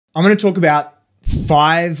I'm going to talk about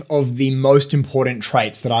 5 of the most important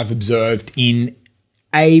traits that I've observed in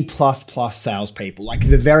A++ salespeople, like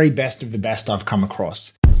the very best of the best I've come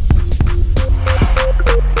across.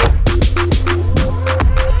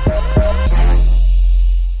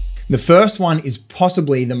 The first one is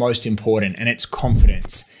possibly the most important, and it's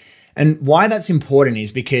confidence. And why that's important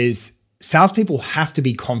is because salespeople have to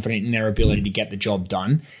be confident in their ability to get the job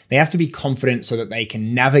done. They have to be confident so that they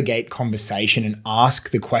can navigate conversation and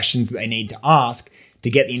ask the questions that they need to ask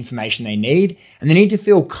to get the information they need. And they need to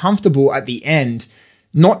feel comfortable at the end,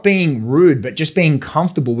 not being rude, but just being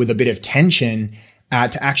comfortable with a bit of tension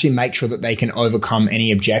to actually make sure that they can overcome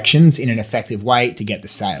any objections in an effective way to get the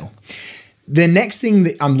sale. The next thing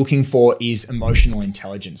that I'm looking for is emotional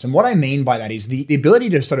intelligence. And what I mean by that is the ability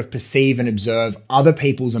to sort of perceive and observe other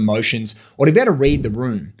people's emotions, or to be able to read the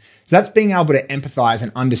room. So that's being able to empathize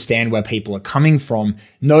and understand where people are coming from,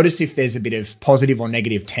 notice if there's a bit of positive or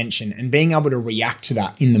negative tension, and being able to react to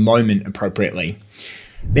that in the moment appropriately.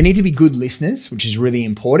 They need to be good listeners, which is really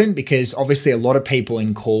important because obviously a lot of people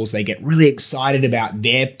in calls, they get really excited about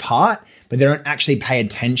their part, but they don't actually pay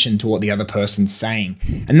attention to what the other person's saying.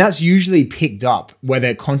 And that's usually picked up,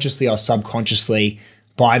 whether consciously or subconsciously,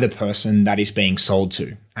 by the person that is being sold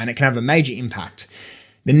to. And it can have a major impact.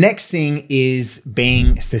 The next thing is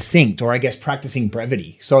being succinct, or I guess practicing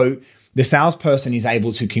brevity. So the salesperson is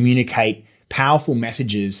able to communicate powerful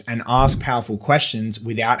messages and ask powerful questions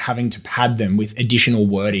without having to pad them with additional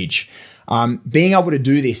wordage. Being able to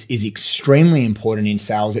do this is extremely important in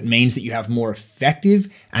sales. It means that you have more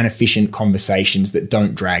effective and efficient conversations that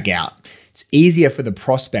don't drag out. It's easier for the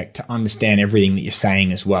prospect to understand everything that you're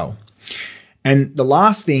saying as well. And the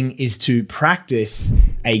last thing is to practice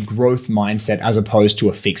a growth mindset as opposed to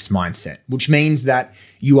a fixed mindset, which means that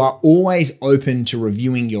you are always open to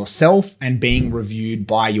reviewing yourself and being reviewed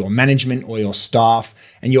by your management or your staff,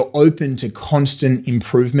 and you're open to constant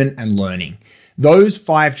improvement and learning. Those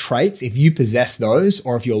 5 traits, if you possess those,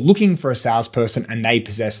 or if you're looking for a salesperson and they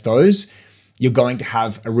possess those, you're going to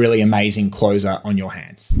have a really amazing closer on your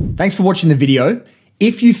hands. Thanks for watching the video.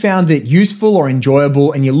 If you found it useful or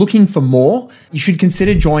enjoyable and you're looking for more, you should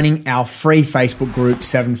consider joining our free Facebook group,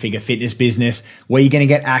 7-Figure Fitness Business, where you're going to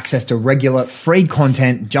get access to regular free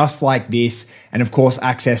content just like this, and of course,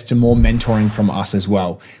 access to more mentoring from us as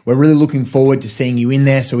well. We're really looking forward to seeing you in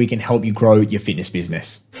there so we can help you grow your fitness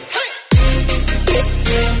business.